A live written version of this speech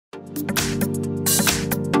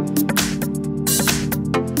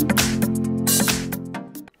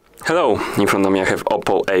Hello, in front of me I have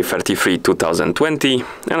OPPO A33 2020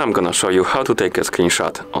 and I'm gonna show you how to take a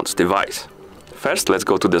screenshot on this device. First, let's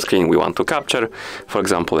go to the screen we want to capture. For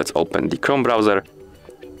example, let's open the Chrome browser.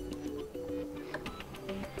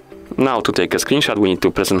 Now to take a screenshot we need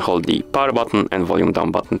to press and hold the power button and volume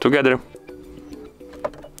down button together.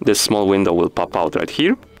 This small window will pop out right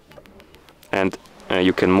here and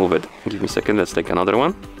you can move it. Give me a second, let's take another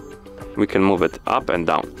one. We can move it up and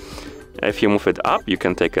down. If you move it up, you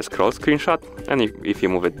can take a scroll screenshot, and if you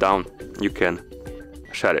move it down, you can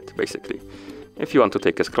share it, basically. If you want to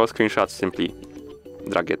take a scroll screenshot, simply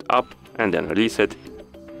drag it up and then release it.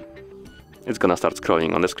 It's gonna start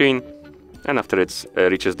scrolling on the screen, and after it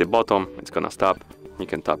reaches the bottom, it's gonna stop. You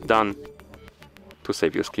can tap done to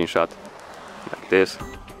save your screenshot, like this.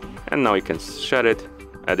 And now you can share it,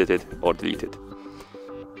 edit it, or delete it.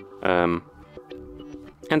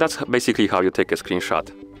 And that's basically how you take a screenshot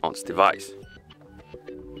on this device.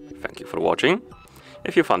 Thank you for watching.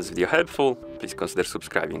 If you found this video helpful, please consider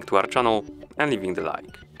subscribing to our channel and leaving the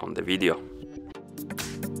like on the video.